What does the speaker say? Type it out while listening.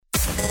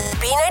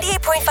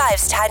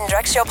B98.5's Tad and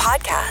Drex Show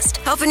podcast,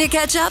 helping you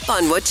catch up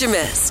on what you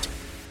missed.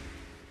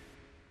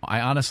 I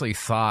honestly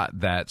thought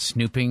that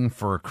snooping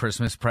for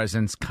Christmas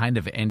presents kind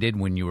of ended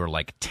when you were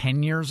like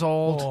 10 years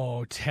old.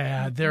 Oh,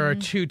 Tad, there are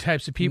two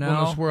types of people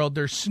in this world.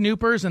 There's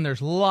snoopers and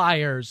there's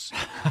liars.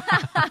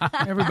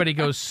 Everybody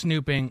goes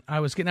snooping. I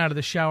was getting out of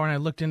the shower and I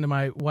looked into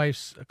my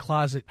wife's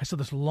closet. I saw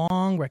this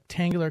long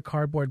rectangular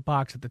cardboard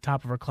box at the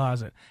top of her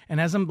closet. And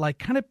as I'm like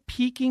kind of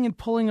peeking and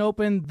pulling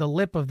open the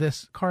lip of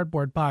this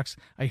cardboard box,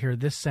 I hear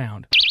this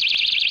sound.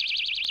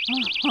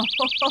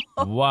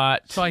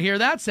 What? So I hear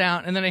that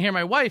sound, and then I hear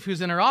my wife,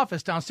 who's in her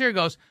office downstairs,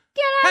 goes,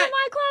 Get out of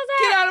my closet!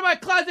 Get out of my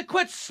closet!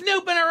 Quit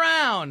snooping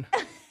around!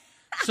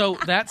 So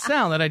that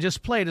sound that I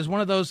just played is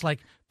one of those, like,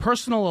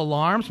 personal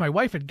alarms. My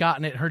wife had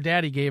gotten it. Her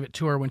daddy gave it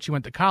to her when she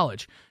went to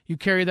college. You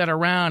carry that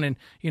around, and,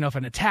 you know, if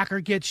an attacker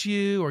gets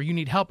you or you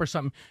need help or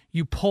something,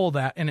 you pull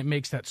that, and it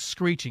makes that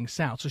screeching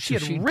sound. So she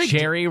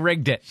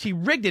jerry-rigged it. She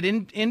rigged it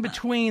in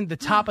between the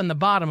top and the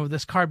bottom of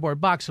this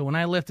cardboard box, so when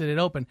I lifted it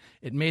open,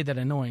 it made that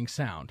annoying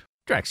sound.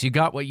 Drex, you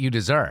got what you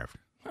deserved.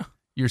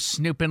 You're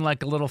snooping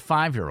like a little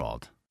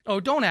 5-year-old. Oh,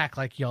 don't act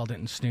like y'all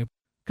didn't snoop.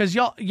 Because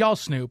y'all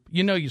snoop.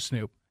 You know you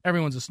snoop.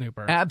 Everyone's a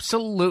snooper.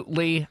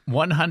 Absolutely,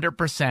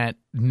 100%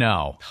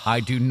 no. I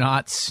do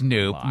not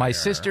snoop. Liar. My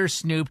sister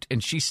snooped,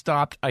 and she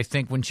stopped, I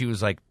think, when she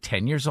was like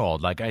 10 years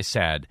old. Like I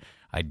said,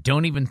 I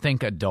don't even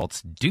think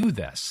adults do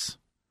this.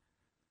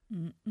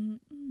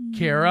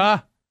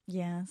 Kira?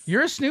 Yes.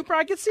 You're a snooper?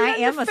 I can see that I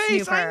in am your a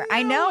face. snooper.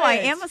 I know I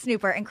it. am a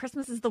snooper. And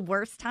Christmas is the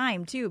worst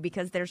time, too,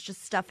 because there's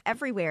just stuff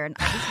everywhere. And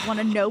I just want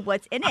to know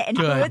what's in it and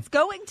who it's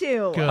going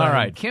to. Good. All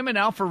right, Kim and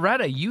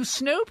Alpharetta, you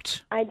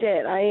snooped? I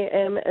did. I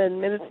am an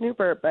admitted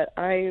snooper, but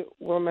I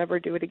will never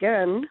do it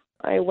again.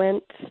 I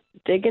went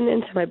digging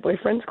into my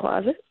boyfriend's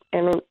closet,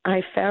 and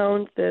I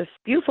found this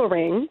beautiful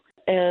ring,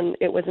 and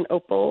it was an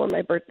opal on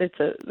my birthday.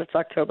 It's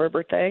October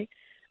birthday,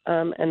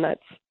 and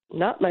that's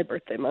not my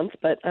birthday month,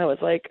 but I was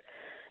like,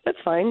 that's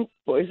fine.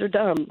 Boys are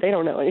dumb. They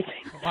don't know anything.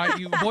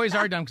 You boys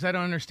are dumb because I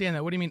don't understand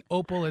that. What do you mean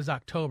opal is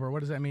October? What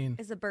does that mean?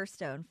 It's a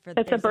birthstone.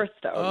 It's a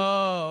birthstone.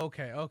 Oh,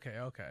 okay.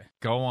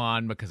 Go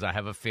on, because I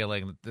have a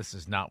feeling that this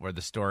is not where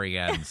the story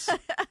ends.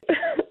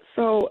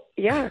 So,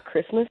 yeah,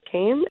 Christmas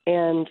came,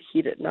 and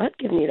he did not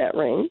give me that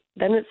ring.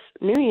 Then it's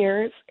New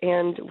Year's,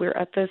 and we're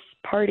at this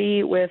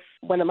party with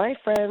one of my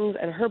friends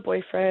and her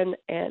boyfriend,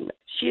 and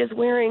she is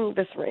wearing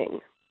this ring.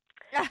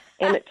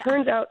 And it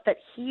turns out that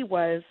they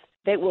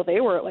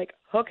were like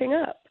hooking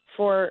up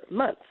for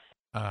months.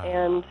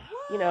 And,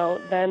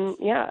 then,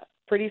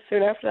 pretty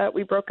soon after that,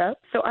 we broke up.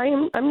 So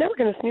I'm never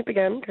going to snoop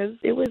again because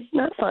it was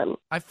not fun.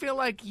 I feel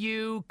like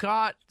you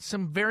got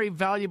some very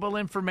valuable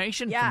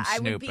information from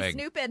snooping. I would be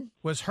snooping.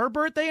 Was her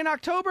birthday in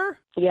October?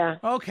 Yeah.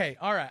 Okay,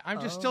 all right.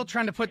 I'm just still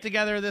trying to put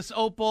together this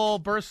opal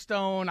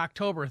birthstone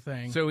October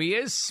thing. So he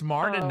is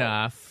smart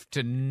enough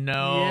to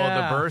know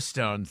the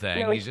birthstone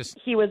thing. No,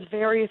 he was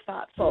very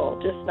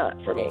thoughtful, just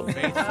not for me. All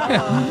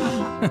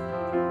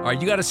right,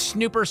 you got a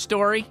snooper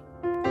story?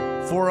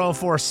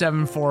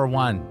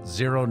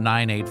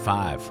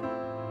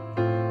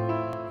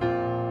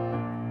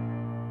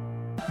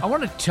 404-741-0985. I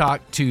want to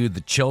talk to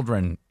the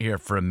children here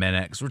for a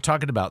minute because we're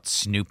talking about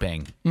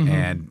snooping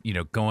and,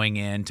 going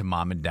into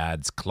mom and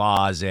dad's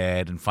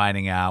closet and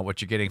finding out what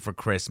you're getting for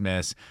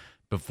Christmas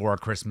before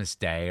Christmas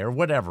Day or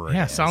whatever it is.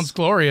 Yeah, sounds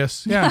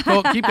glorious. Yeah,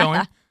 keep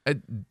going.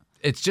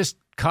 It just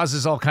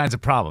causes all kinds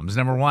of problems.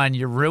 Number one,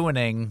 you're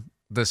ruining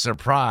the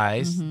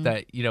surprise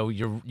that,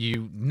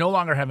 you no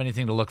longer have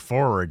anything to look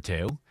forward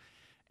to.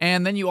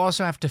 And then you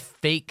also have to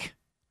fake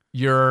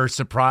your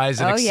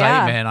surprise and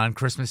excitement on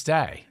Christmas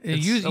Day.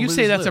 You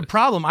say that's a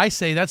problem. I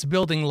say that's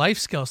building life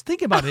skills.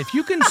 Think about it. If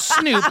you can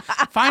snoop,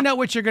 find out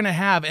what you're going to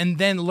have, and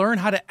then learn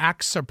how to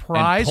act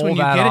surprised when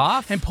you get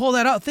it, and pull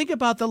that out. Think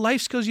about the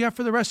life skills you have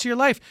for the rest of your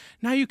life.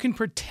 Now you can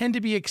pretend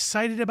to be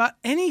excited about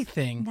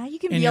anything. Now you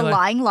can be a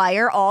lying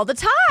liar all the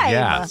time.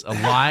 Yes, a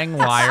lying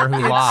liar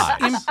who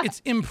lies. It's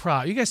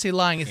improv. You guys say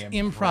lying. It's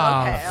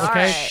improv.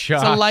 Okay? Right.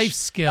 It's a life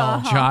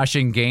skill. Josh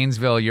in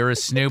Gainesville, you're a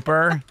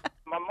snooper?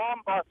 My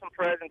mom bought some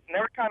presents, and they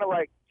were kind of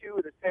like two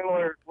of the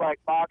similar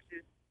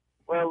boxes.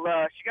 Well,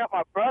 she got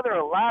my brother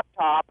a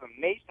laptop and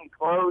made some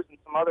clothes and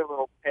some other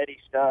little petty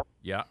stuff.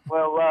 Yeah.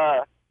 Well,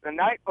 the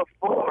night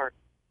before,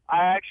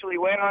 I actually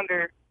went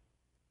under,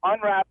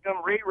 unwrapped them,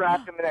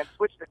 rewrapped them, and then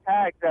switched the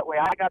tags. That way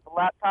I got the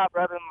laptop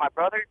rather than my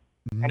brother.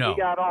 And he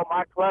got all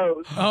my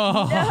clothes.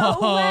 Oh, no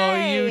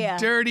way. You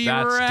dirty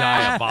That's rat.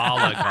 Yeah,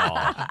 diabolical.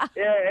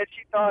 and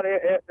she thought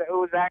it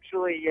was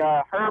actually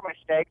her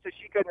mistake, so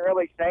she couldn't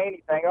really say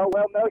anything. Oh,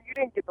 well, no, you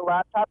didn't get the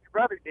laptop. Your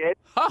brother did.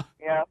 Huh.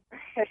 Yeah.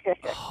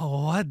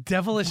 Oh, what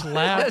devilish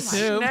laugh,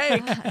 too.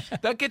 Snake.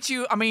 That gets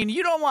you,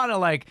 you don't want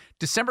to,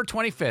 December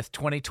 25th,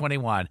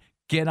 2021,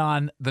 get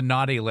on the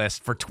naughty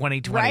list for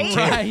 2022.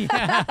 Right?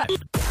 Yeah.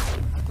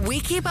 We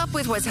keep up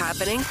with what's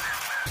happening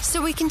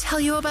so we can tell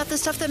you about the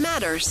stuff that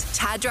matters.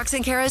 Tad, Drex,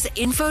 and Kara's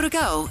Info to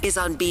Go is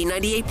on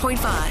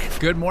B98.5.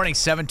 Good morning,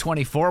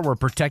 724. We're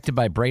protected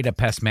by Breda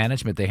Pest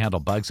Management. They handle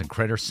bugs and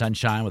critters.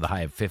 Sunshine with a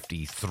high of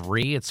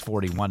 53. It's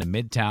 41 in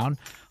Midtown.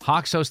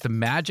 Hawks host the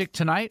Magic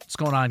tonight. What's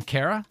going on,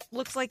 Kara?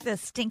 Looks like the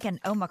stinking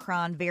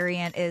Omicron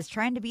variant is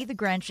trying to be the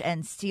Grinch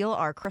and steal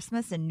our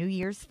Christmas and New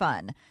Year's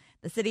fun.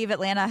 The city of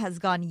Atlanta has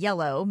gone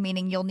yellow,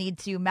 meaning you'll need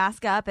to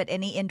mask up at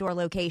any indoor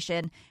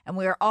location. And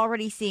we are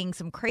already seeing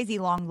some crazy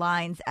long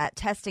lines at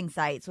testing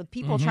sites with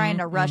people trying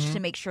to rush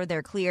to make sure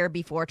they're clear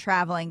before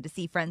traveling to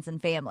see friends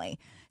and family.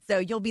 So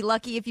you'll be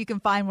lucky if you can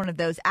find one of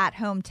those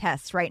at-home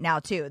tests right now,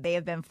 too. They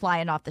have been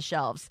flying off the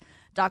shelves.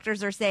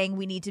 Doctors are saying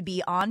we need to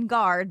be on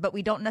guard, but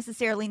we don't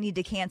necessarily need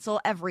to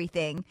cancel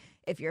everything.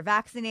 If you're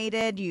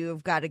vaccinated,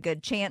 you've got a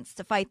good chance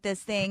to fight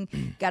this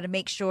thing. Got to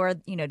make sure,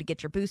 to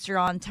get your booster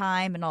on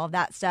time and all of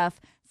that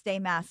stuff. Stay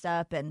masked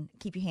up and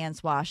keep your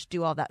hands washed.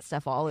 Do all that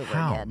stuff all over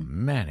again. How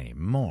many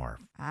more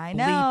I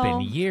know.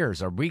 bleeping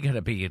years are we going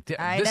to be? This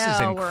I know.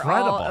 is incredible. We're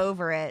all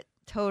over it.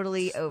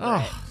 Totally over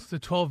it. It's the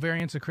 12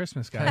 variants of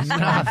Christmas, guys.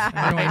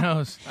 Everyone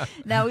knows.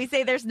 Now, we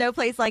say there's no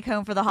place like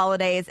home for the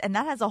holidays, and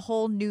that has a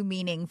whole new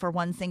meaning for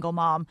one single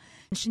mom.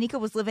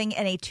 Shanika was living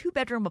in a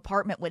 2-bedroom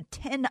apartment with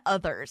 10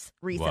 others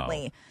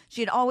recently. Whoa.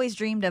 She had always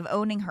dreamed of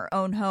owning her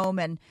own home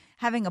and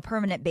having a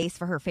permanent base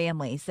for her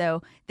family.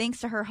 So thanks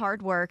to her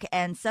hard work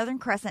and Southern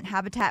Crescent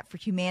Habitat for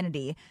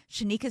Humanity,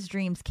 Shanika's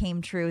dreams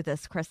came true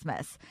this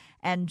Christmas.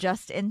 And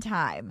just in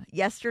time,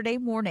 yesterday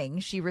morning,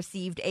 she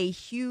received a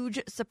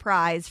huge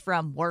surprise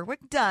from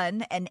Warwick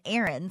Dunn and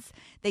Aaron's.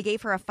 They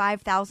gave her a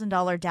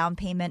 $5,000 down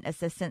payment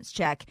assistance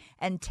check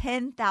and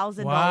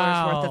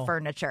 $10,000 worth of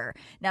furniture.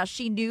 Now,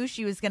 she knew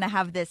she was going to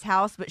have this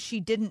house, but she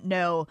didn't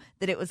know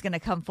that it was going to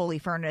come fully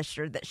furnished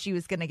or that she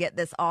was going to get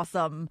this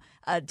awesome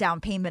down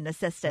payment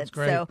assistance.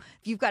 So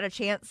if you've got a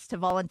chance to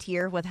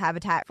volunteer with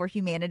Habitat for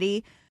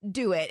Humanity,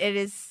 do it. It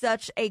is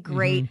such a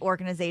great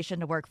organization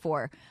to work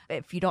for.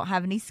 If you don't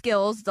have any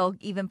skills, they'll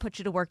even put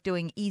you to work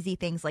doing easy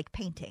things like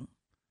painting.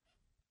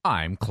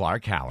 I'm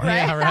Clark Howard. Right?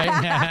 Yeah,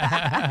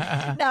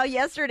 right. Now,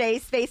 yesterday,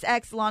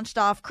 SpaceX launched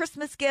off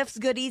Christmas gifts,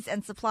 goodies,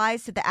 and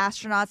supplies to the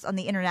astronauts on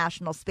the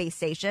International Space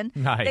Station.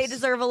 Nice. They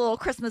deserve a little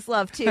Christmas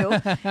love, too.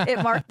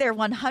 It marked their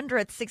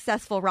 100th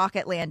successful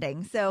rocket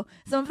landing. So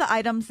some of the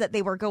items that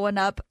they were going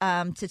up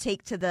to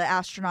take to the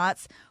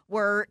astronauts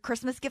were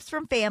Christmas gifts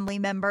from family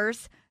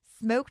members,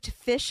 smoked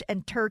fish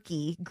and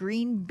turkey,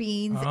 green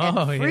beans,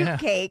 and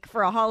fruitcake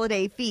for a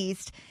holiday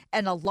feast,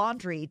 and a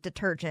laundry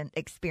detergent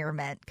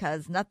experiment,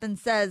 because nothing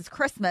says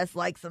Christmas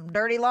like some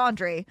dirty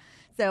laundry.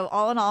 So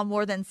all in all,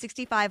 more than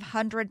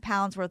 6,500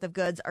 pounds worth of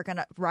goods are going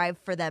to arrive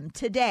for them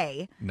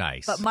today.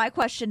 Nice. But my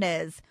question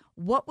is,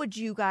 what would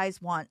you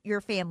guys want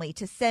your family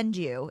to send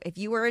you if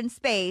you were in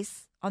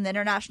space on the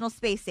International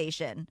Space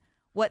Station?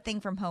 What thing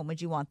from home would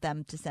you want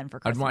them to send for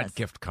Christmas? I'd want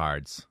gift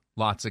cards.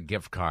 Lots of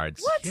gift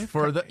cards. What?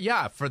 For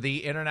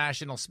the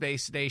International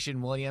Space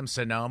Station,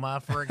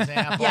 Williams-Sonoma, for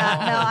example.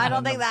 Yeah, no, I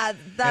don't think that's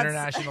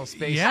International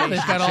Space Yeah, Station.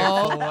 they've got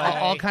Chick-fil-A.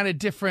 all kind of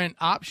different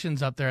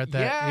options up there at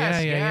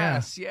that.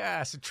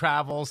 Yes. It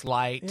travels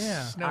light.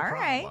 Yeah. No All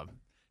right. problem.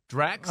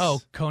 Drex?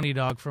 Oh, Coney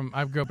Dog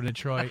I grew up in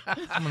Detroit.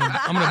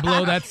 I'm gonna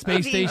blow that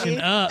space station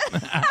up.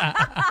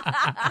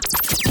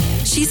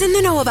 She's in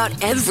the know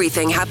about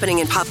everything happening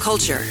in pop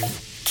culture.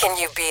 Can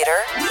you beat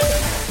her?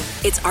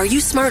 It's Are You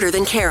Smarter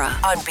Than Kara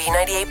on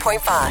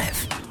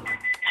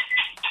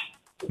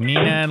B98.5.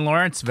 Nina in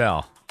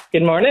Lawrenceville.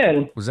 Good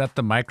morning. Was that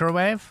the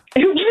microwave?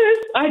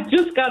 I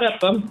just got up.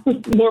 I'm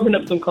warming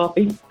up some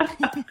coffee.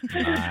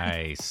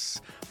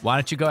 Nice. Why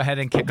don't you go ahead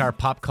and kick our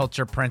pop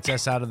culture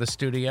princess out of the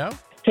studio?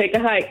 Take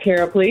a hike,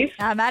 Kara, please.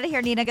 I'm out of here,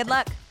 Nina. Good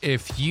luck.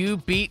 If you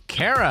beat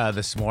Kara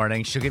this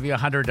morning, she'll give you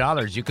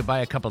 $100. You could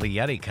buy a couple of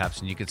Yeti cups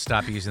and you could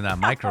stop using that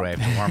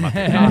microwave to warm up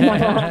your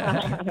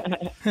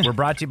coffee. We're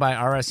brought to you by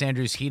R.S.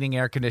 Andrews Heating,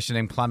 Air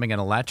Conditioning, Plumbing, and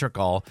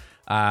Electrical.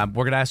 We're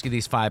going to ask you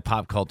these 5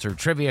 pop culture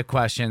trivia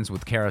questions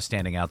with Kara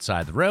standing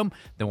outside the room.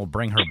 Then we'll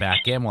bring her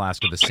back in. We'll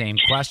ask her the same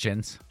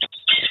questions.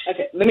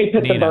 Okay, let me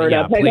put Nina, the bird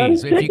up. Hang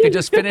please. on. If you could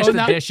just finish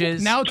the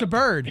dishes. Now it's a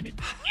bird.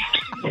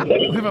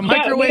 We have a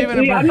microwave and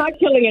a bird. I'm not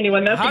killing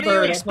anyone. That's How a do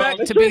bird. you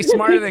expect to be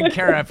smarter than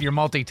Kara if you're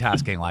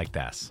multitasking like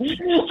this?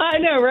 I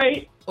know,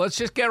 right? Let's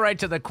just get right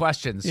to the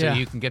questions so Yeah.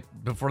 you can get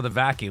before the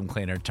vacuum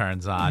cleaner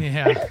turns on.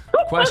 Yeah.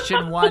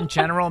 Question 1,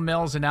 General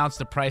Mills announced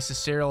the price of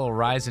cereal will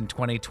rise in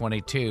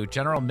 2022.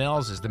 General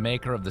Mills is the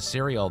maker of the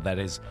cereal that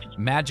is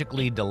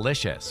magically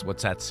delicious.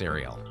 What's that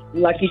cereal?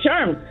 Lucky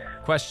Charms.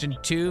 Question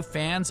 2,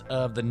 fans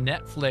of the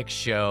Netflix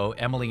show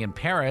Emily in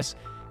Paris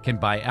can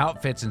buy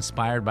outfits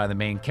inspired by the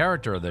main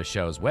character of the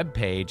show's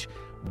webpage.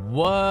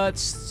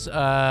 What's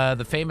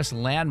the famous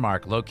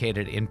landmark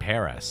located in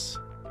Paris?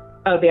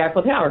 Oh, the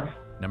Eiffel Tower.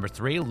 Number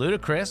 3,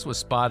 Ludacris was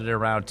spotted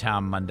around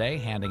town Monday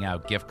handing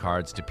out gift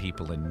cards to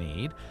people in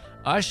need.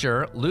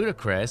 Usher,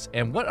 Ludacris,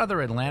 and what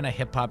other Atlanta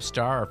hip-hop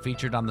star are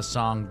featured on the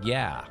song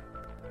Yeah?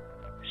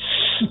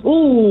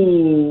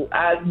 Ooh.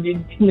 How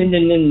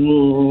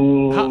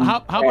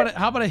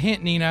about a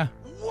hint, Nina?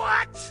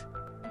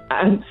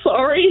 I'm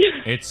sorry.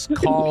 It's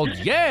called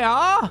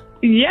Yeah.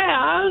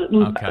 Yeah.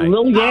 Okay.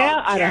 Lil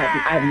Yeah? I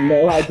have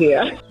no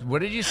idea. What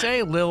did you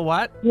say? Lil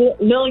what?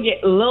 Lil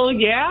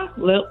Yeah?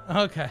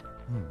 Okay.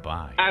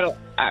 Bye. I don't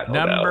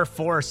Number know.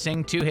 4,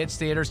 Sing 2 hits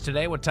theaters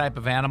today. What type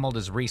of animal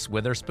does Reese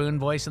Witherspoon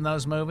voice in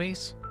those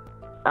movies?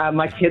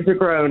 My kids are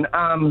grown.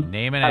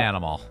 Name an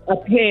animal. A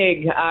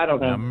pig. I don't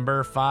know.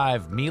 Number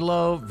 5,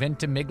 Milo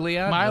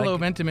Ventimiglia. Milo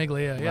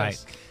Ventimiglia,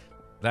 yes. Right.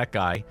 That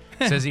guy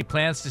says he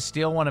plans to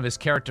steal one of his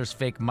character's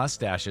fake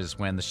mustaches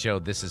when the show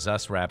This Is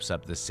Us wraps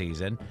up this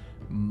season.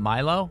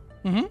 Milo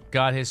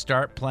got his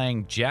start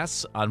playing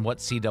Jess on what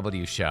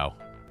CW show?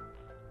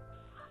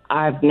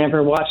 I've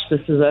never watched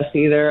This Is Us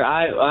either.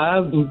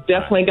 I'm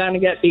definitely going to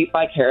get beat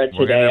by Kara today.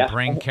 We're going to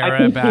bring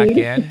Kara back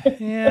in.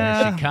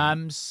 Yeah. Here she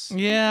comes.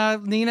 Yeah,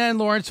 Nina and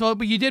Lawrence. Well,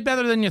 but you did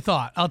better than you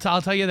thought. I'll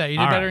tell you that. You did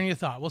All better right. than you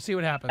thought. We'll see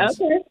what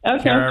happens.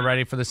 Okay. Kara,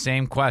 ready for the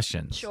same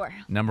questions? Sure.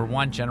 Number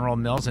 1, General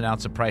Mills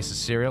announced the price of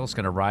cereal is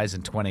going to rise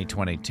in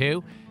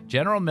 2022.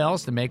 General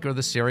Mills, the maker of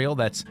the cereal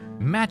that's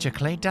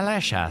magically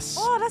delicious.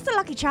 Oh, that's the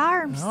Lucky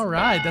Charms. All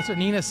right. That's what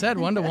Nina said,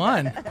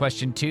 1-1.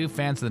 Question 2,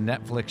 fans of the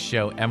Netflix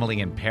show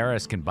Emily in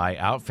Paris can buy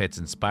outfits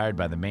inspired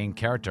by the main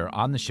character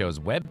on the show's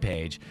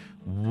webpage.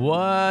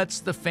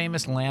 What's the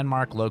famous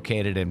landmark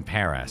located in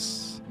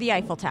Paris? The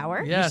Eiffel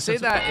Tower. Yes. You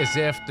say that as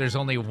if there's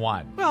only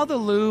one. Well, the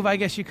Louvre, I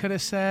guess you could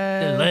have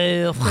said.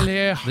 The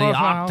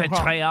Arc de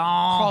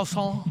Triomphe,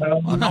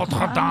 Notre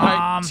All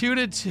right, Dame,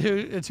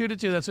 2-2.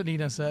 2-2. That's what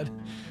Nina said.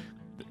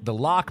 the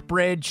Lock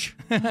Bridge.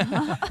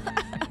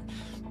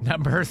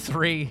 Number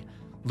 3,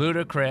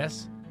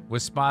 Ludacris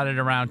was spotted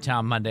around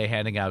town Monday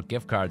handing out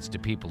gift cards to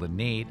people in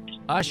need.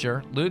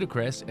 Usher,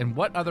 Ludacris, and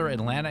what other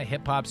Atlanta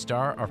hip-hop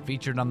star are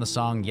featured on the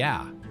song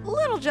Yeah?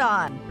 Little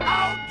John.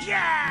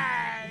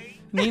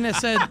 Nina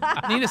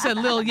said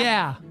Lil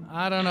Yeah.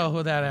 I don't know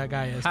who that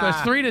guy is. But it's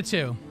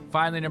 3-2.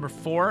 Finally, number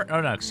 4.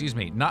 Oh, no, excuse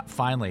me. Not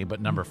finally, but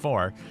number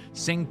 4.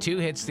 Sing 2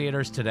 hits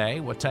theaters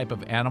today. What type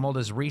of animal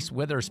does Reese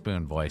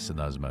Witherspoon voice in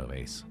those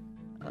movies?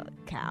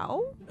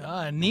 Cow?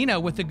 Nina,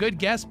 with the good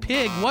guess,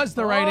 pig was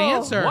the right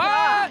answer.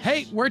 What?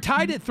 Hey, we're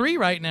tied at 3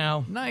 right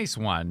now. Nice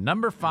one.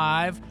 Number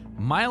 5,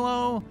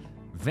 Milo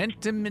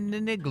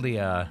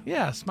Ventimiglia.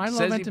 Yes, Milo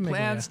Says he Ventimiglia.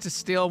 plans to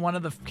steal one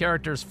of the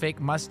character's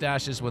fake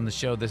mustaches when the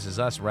show This Is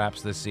Us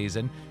wraps this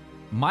season.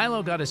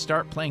 Milo got his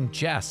start playing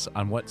Jess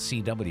on what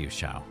CW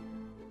show?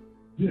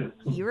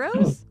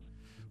 Heroes?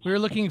 We were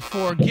looking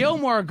for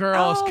Gilmore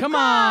Girls. Oh, Come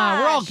on.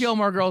 We're all gosh.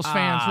 Gilmore Girls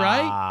fans,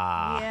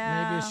 right?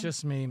 Yeah. Maybe it's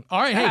just me.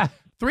 All right, hey,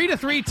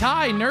 3-3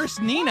 tie. Nurse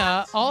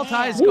Nina. All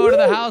ties go to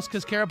the house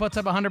because Kara puts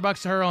up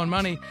 $100 to her own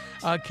money.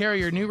 Kara,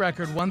 your new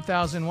record,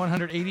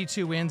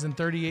 1,182 wins and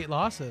 38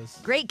 losses.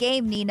 Great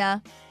game,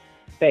 Nina.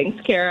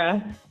 Thanks,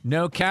 Kara.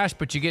 No cash,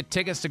 but you get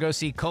tickets to go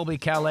see Colby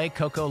Calais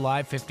Coco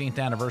Live 15th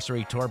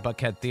Anniversary Tour,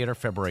 Buckhead Theater,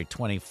 February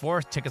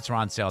 24th. Tickets are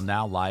on sale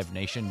now,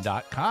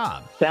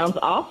 livenation.com. Sounds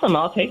awesome.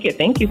 I'll take it.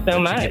 Thank you so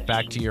much. Get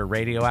back to your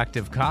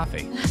radioactive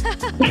coffee.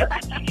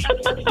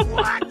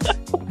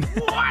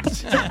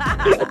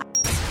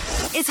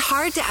 It's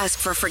hard to ask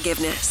for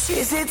forgiveness.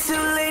 Is it too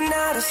late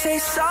now to say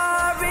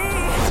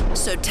sorry?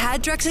 So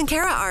Tad, Drex, and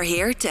Kara are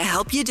here to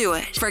help you do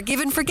it.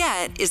 Forgive and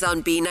Forget is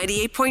on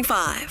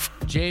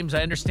B98.5. James,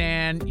 I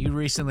understand you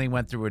recently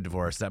went through a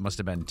divorce. That must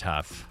have been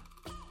tough.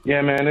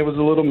 Yeah, man, it was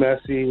a little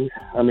messy.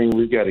 I mean,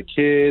 we've got a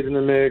kid in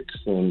the mix,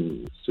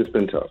 and it's just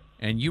been tough.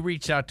 And you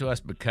reached out to us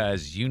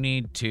because you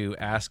need to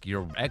ask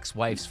your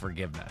ex-wife's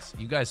forgiveness.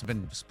 You guys have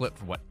been split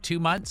for, 2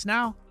 months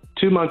now?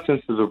 2 months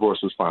since the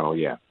divorce was final,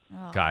 yeah.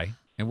 Okay.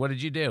 And what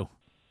did you do?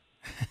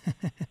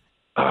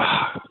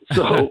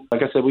 So,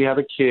 like I said, we have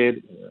a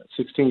kid,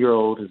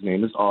 16-year-old. His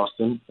name is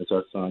Austin. It's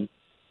our son.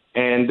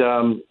 And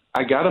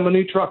I got him a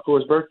new truck for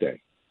his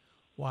birthday.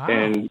 Wow.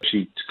 And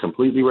she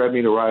completely read me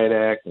the riot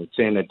act and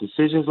saying that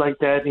decisions like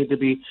that need to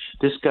be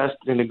discussed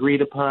and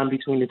agreed upon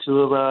between the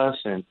two of us.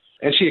 And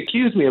she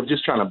accused me of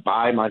just trying to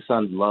buy my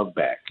son's love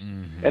back.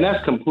 Mm-hmm. And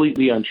that's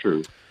completely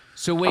untrue.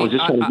 So wait,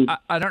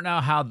 I don't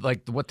know how,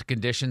 what the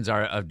conditions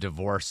are of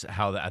divorce,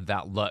 how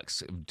that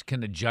looks.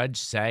 Can a judge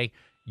say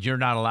you're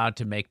not allowed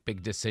to make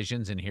big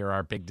decisions and here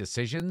are big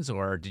decisions?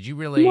 Or did you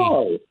really?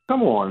 No,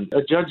 come on.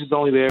 A judge is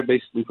only there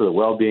basically for the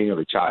well-being of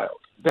the child.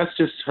 That's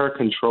just her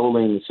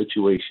controlling the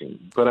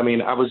situation. But, I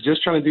mean, I was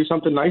just trying to do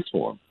something nice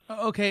for him.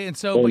 Okay, and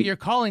so, but you're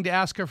calling to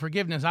ask her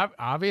forgiveness.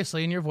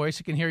 Obviously, in your voice,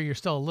 you can hear you're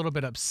still a little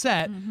bit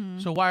upset. Mm-hmm.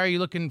 So why are you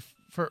looking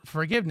for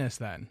forgiveness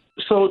then?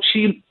 So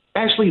she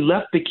actually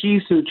left the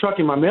keys to the truck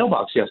in my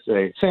mailbox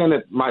yesterday, saying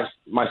that my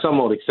son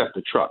won't accept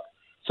the truck.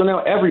 So now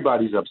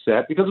everybody's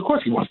upset because, of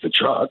course, he wants the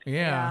truck.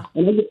 Yeah.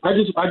 And I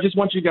just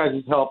want you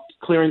guys' help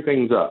clearing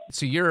things up.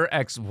 So your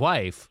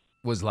ex-wife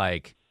was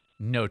like,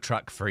 no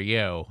truck for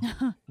you.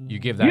 You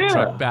give that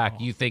truck back.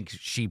 You think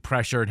she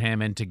pressured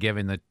him into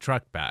giving the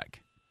truck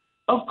back?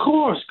 Of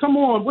course. Come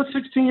on. What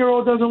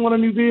 16-year-old doesn't want a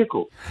new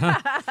vehicle?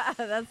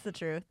 That's the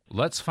truth.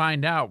 Let's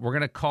find out. We're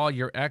going to call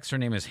your ex. Her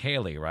name is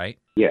Haley, right?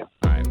 Yeah.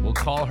 All right. We'll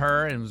call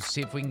her and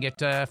see if we can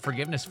get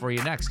forgiveness for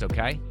you next,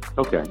 okay?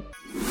 Okay.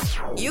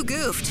 You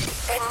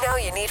goofed, and now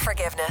you need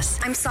forgiveness.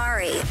 I'm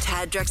sorry.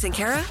 Tad, Drex, and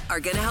Kara are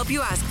going to help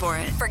you ask for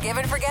it. Forgive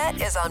and Forget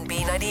is on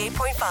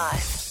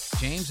B98.5.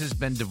 James has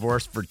been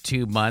divorced for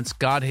 2 months,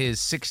 got his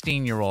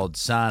 16-year-old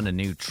son a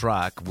new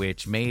truck,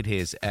 which made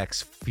his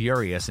ex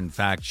furious. In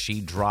fact,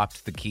 she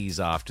dropped the keys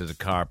off to the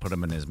car, put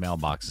them in his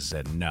mailbox, and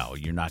said, no,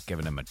 you're not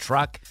giving him a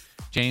truck.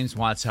 James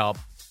wants help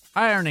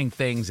ironing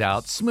things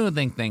out,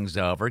 smoothing things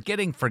over,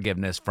 getting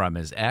forgiveness from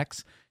his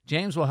ex.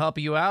 James will help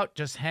you out.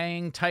 Just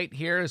hang tight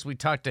here as we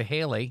talk to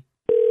Haley.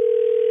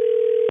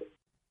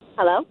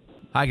 Hello?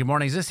 Hi, good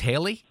morning. Is this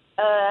Haley?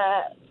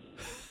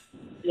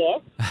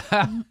 Yes.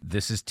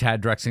 This is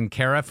Tad, Drex, and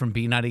Kara from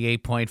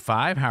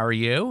B98.5. How are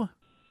you?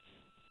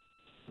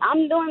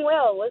 I'm doing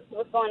well.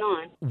 What's going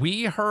on?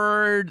 We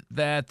heard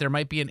that there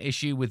might be an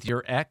issue with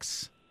your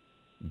ex,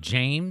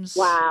 James.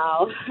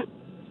 Wow.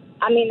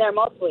 I mean, there are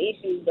multiple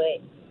issues,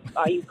 but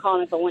are you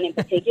calling for one in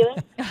particular?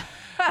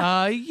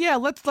 Yeah,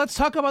 let's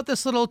talk about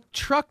this little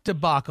truck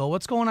debacle.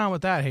 What's going on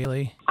with that,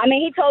 Haley? I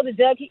mean, he told the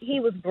judge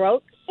he was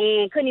broke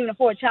and couldn't even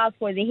afford child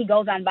support, and he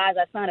goes out and buys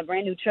our son a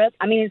brand new truck.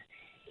 I mean,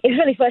 it's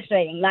really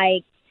frustrating.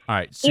 Like, all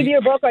right, so either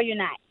you're broke or you're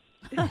not.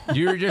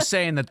 you're just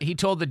saying that he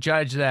told the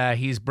judge that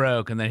he's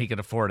broke and that he could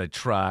afford a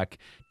truck.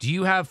 Do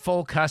you have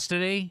full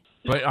custody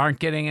but aren't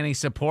getting any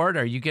support?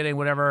 Are you getting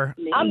whatever?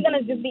 I'm going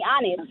to just be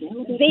honest.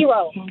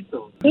 Zero.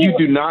 You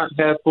do not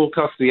have full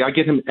custody. I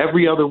get him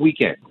every other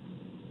weekend.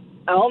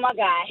 Oh, my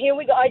God. Here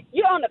we go.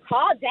 You're on the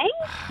call, dang?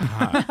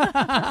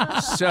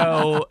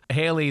 So,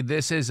 Haley,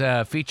 this is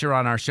a feature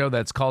on our show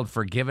that's called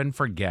Forgive and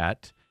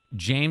Forget.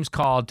 James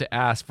called to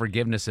ask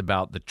forgiveness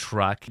about the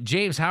truck.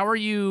 James, how are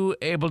you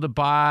able to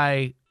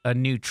buy a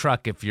new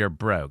truck if you're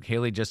broke?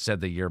 Haley just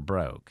said that you're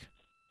broke.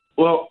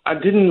 Well, I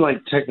didn't,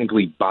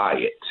 technically buy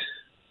it.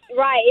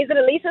 Right. Is it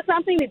a lease or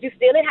something? Did you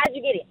steal it? How'd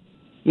you get it?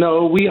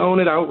 No, we own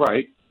it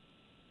outright.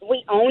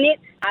 We own it?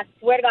 I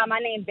swear to God, my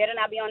name better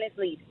not be on this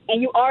lease.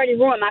 And you already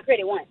ruined my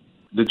credit once.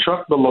 The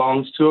truck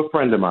belongs to a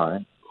friend of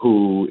mine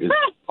who is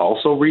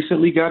also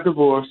recently got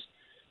divorced,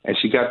 and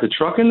she got the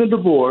truck in the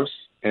divorce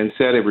and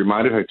said it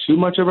reminded her too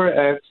much of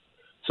her ex,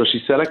 so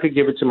she said I could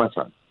give it to my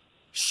son.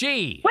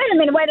 Wait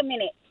a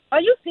minute.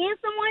 Are you seeing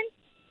someone?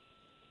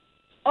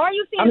 Or are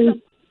you seeing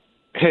someone?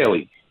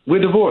 Haley,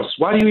 we're divorced.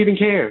 Why do you even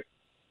care?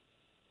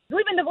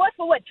 We've been divorced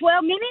for,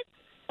 12 minutes?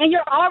 And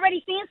you're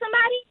already seeing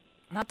somebody?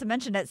 Not to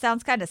mention, it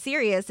sounds kind of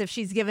serious if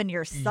she's giving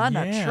your son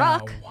a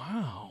truck.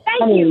 Wow.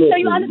 Thank you. So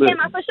you understand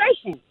my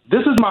frustration.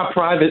 This is my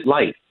private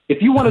life.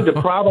 If you want to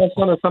deprive our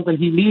son of something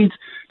he needs,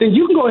 then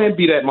you can go ahead and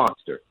be that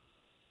monster.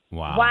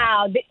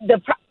 Wow.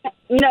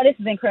 This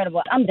is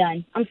incredible. I'm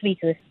done. I'm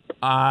speechless.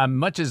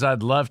 Much as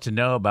I'd love to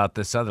know about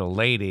this other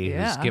lady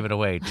who's giving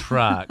away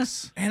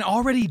trucks. And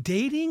already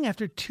dating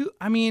after 2,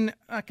 I mean,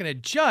 I'm not going to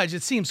judge.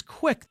 It seems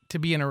quick to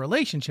be in a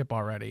relationship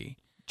already.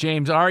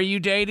 James, are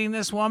you dating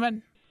this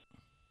woman?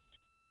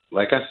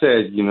 Like I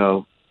said,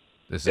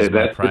 this is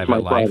my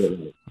private life.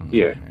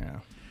 Yeah.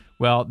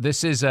 Well,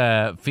 this is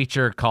a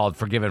feature called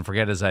Forgive and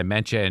Forget, as I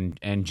mentioned,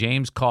 and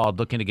James called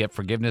looking to get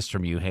forgiveness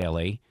from you,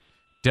 Haley.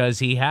 Does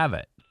he have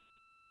it?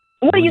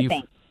 What do you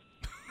think?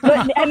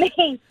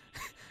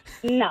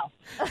 No.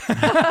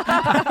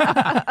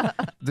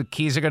 The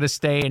keys are going to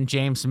stay in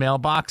James'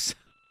 mailbox?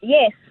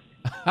 Yes.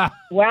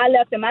 Where I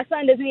left him. My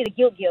son doesn't need a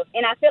guilt gift.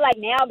 And I feel like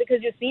now,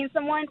 because you're seeing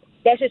someone,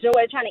 that's just your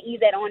way of trying to ease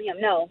that on him.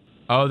 No.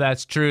 Oh,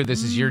 that's true.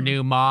 This is your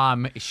new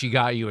mom. She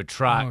got you a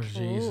truck. Oh,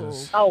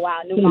 Jesus. Oh,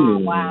 wow. New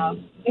mom. Wow.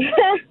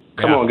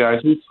 Come on,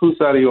 guys. Whose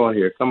side are you on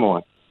here? Come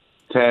on.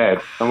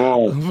 Tad, come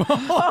on.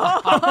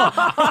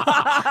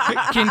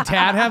 Can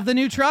Tad have the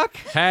new truck?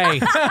 Hey,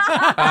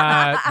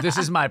 this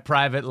is my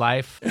private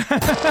life.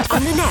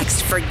 On the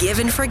next Forgive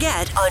and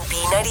Forget on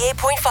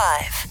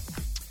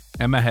B98.5.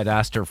 Emma had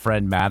asked her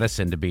friend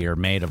Madison to be her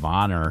maid of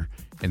honor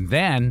and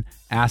then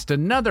asked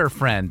another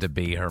friend to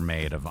be her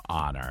maid of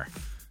honor.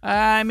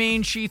 I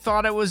mean, she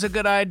thought it was a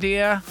good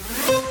idea.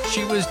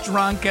 She was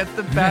drunk at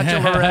the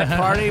bachelorette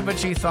party, but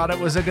she thought it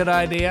was a good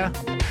idea.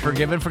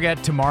 Forgive and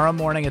Forget tomorrow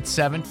morning at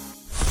 7.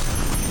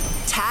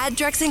 Tad,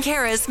 Drex, and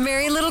Kara's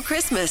Merry Little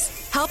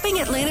Christmas, helping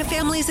Atlanta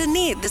families in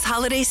need this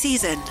holiday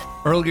season.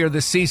 Earlier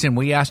this season,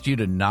 we asked you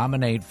to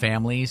nominate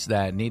families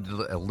that needed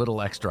a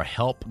little extra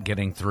help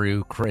getting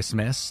through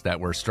Christmas,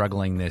 that were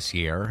struggling this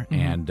year,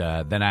 and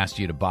then asked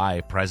you to buy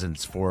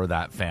presents for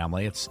that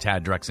family. It's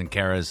Tad, Drex, and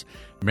Kara's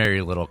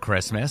Merry Little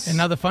Christmas. And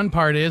now the fun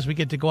part is we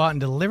get to go out and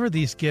deliver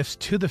these gifts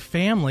to the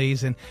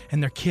families, and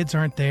their kids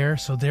aren't there,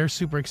 so they're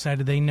super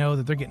excited. They know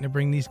that they're getting to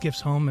bring these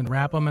gifts home and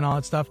wrap them and all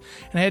that stuff.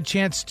 And I had a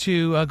chance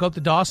to go up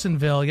to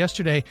Dawsonville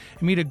yesterday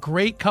and meet a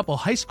great couple,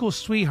 high school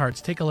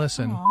sweethearts. Take a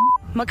listen.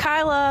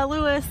 Makayla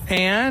Lewis.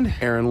 And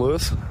Aaron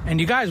Lewis. And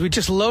you guys, we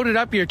just loaded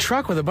up your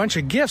truck with a bunch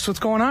of gifts. What's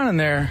going on in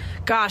there?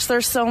 Gosh,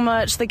 there's so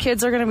much. The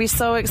kids are going to be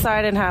so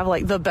excited and have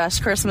like the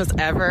best Christmas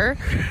ever.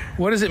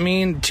 What does it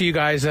mean to you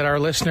guys that our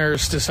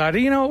listeners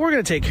decided, you know, we're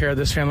going to take care of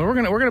this family. We're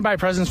going to buy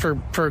presents for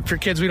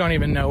kids we don't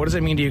even know. What does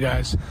it mean to you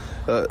guys?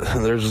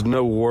 There's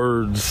no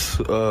words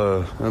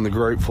and the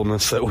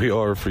gratefulness that we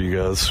are for you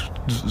guys.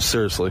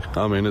 Seriously.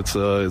 I mean,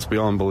 it's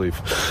beyond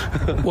belief.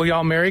 Well,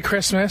 y'all, Merry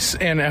Christmas,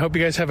 and I hope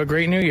you guys have a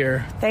great New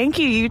Year. Thank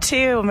you. You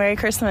too. Merry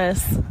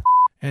Christmas.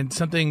 And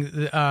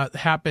something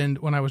happened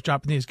when I was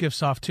dropping these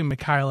gifts off to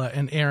Michaela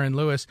and Aaron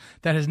Lewis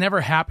that has never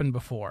happened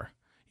before.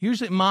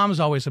 Usually, mom's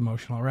always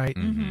emotional, right?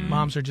 Mm-hmm.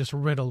 Moms are just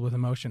riddled with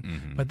emotion.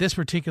 Mm-hmm. But this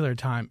particular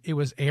time, it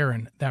was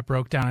Aaron that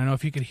broke down. I don't know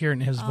if you could hear it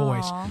in his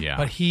voice,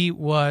 but he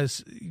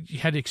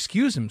had to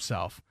excuse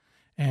himself.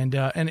 And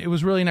it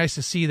was really nice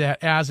to see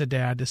that as a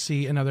dad, to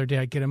see another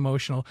dad get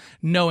emotional,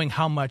 knowing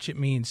how much it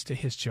means to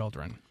his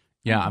children.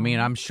 Yeah, I mean,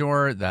 I'm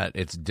sure that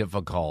it's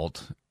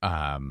difficult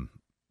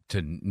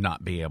to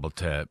not be able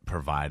to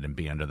provide and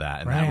be under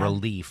that, and that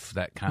relief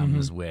that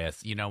comes with,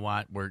 you know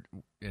what,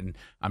 and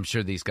I'm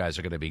sure these guys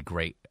are going to be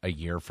great a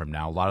year from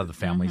now. A lot of the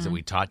families that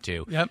we talked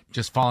to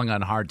just falling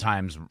on hard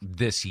times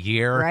this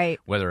year,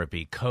 whether it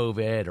be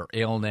COVID or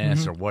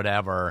illness or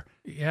whatever.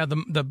 Yeah,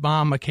 the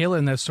mom, Michaela,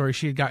 in that story,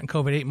 she had gotten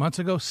COVID 8 months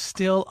ago,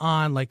 still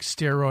on like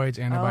steroids,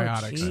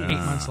 antibiotics, 8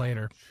 months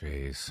later.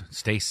 Jeez.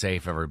 Stay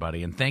safe,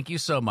 everybody. And thank you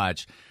so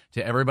much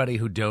to everybody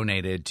who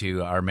donated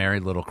to our Merry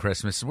Little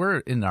Christmas. We're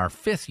in our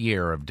 5th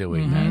year of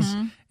doing this,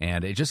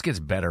 and it just gets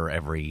better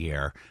every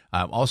year.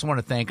 Also want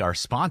to thank our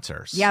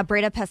sponsors. Yeah,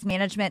 Breda Pest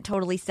Management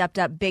totally stepped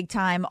up big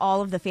time.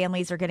 All of the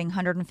families are getting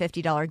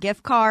 $150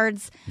 gift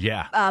cards.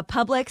 Yeah.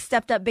 Publix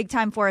stepped up big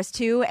time for us,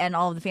 too, and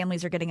all of the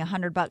families are getting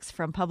 $100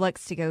 from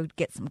Publix to go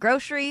get some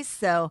groceries.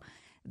 So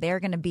they're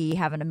going to be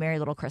having a merry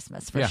little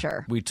Christmas for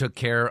sure. We took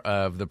care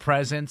of the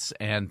presents,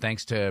 and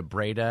thanks to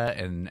Breda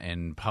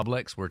and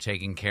Publix, we're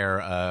taking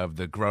care of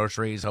the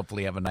groceries.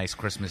 Hopefully have a nice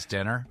Christmas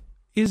dinner.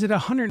 Is it a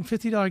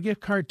 $150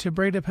 gift card to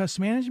Breda Pest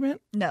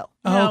Management? No.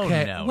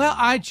 Okay. No. Well,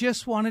 I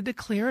just wanted to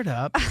clear it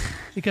up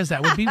because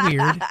that would be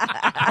weird.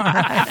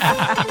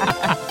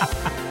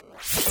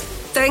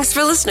 Thanks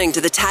for listening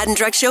to the Tad and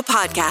Drex Show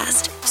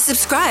podcast.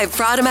 Subscribe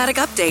for automatic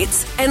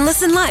updates and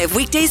listen live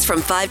weekdays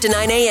from 5 to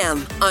 9 a.m.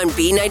 on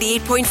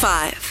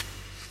B98.5.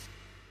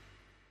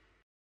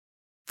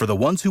 For the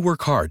ones who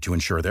work hard to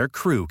ensure their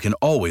crew can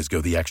always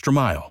go the extra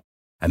mile,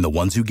 and the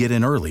ones who get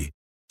in early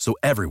so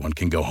everyone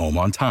can go home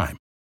on time,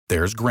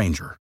 there's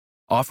Grainger,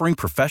 offering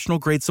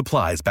professional-grade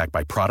supplies backed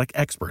by product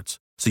experts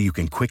so you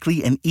can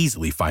quickly and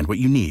easily find what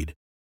you need.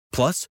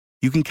 Plus,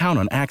 you can count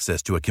on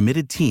access to a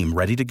committed team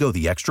ready to go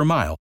the extra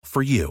mile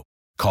for you.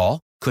 Call,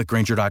 click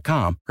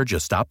Grainger.com, or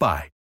just stop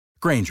by.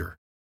 Grainger,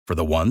 for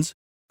the ones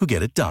who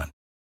get it done.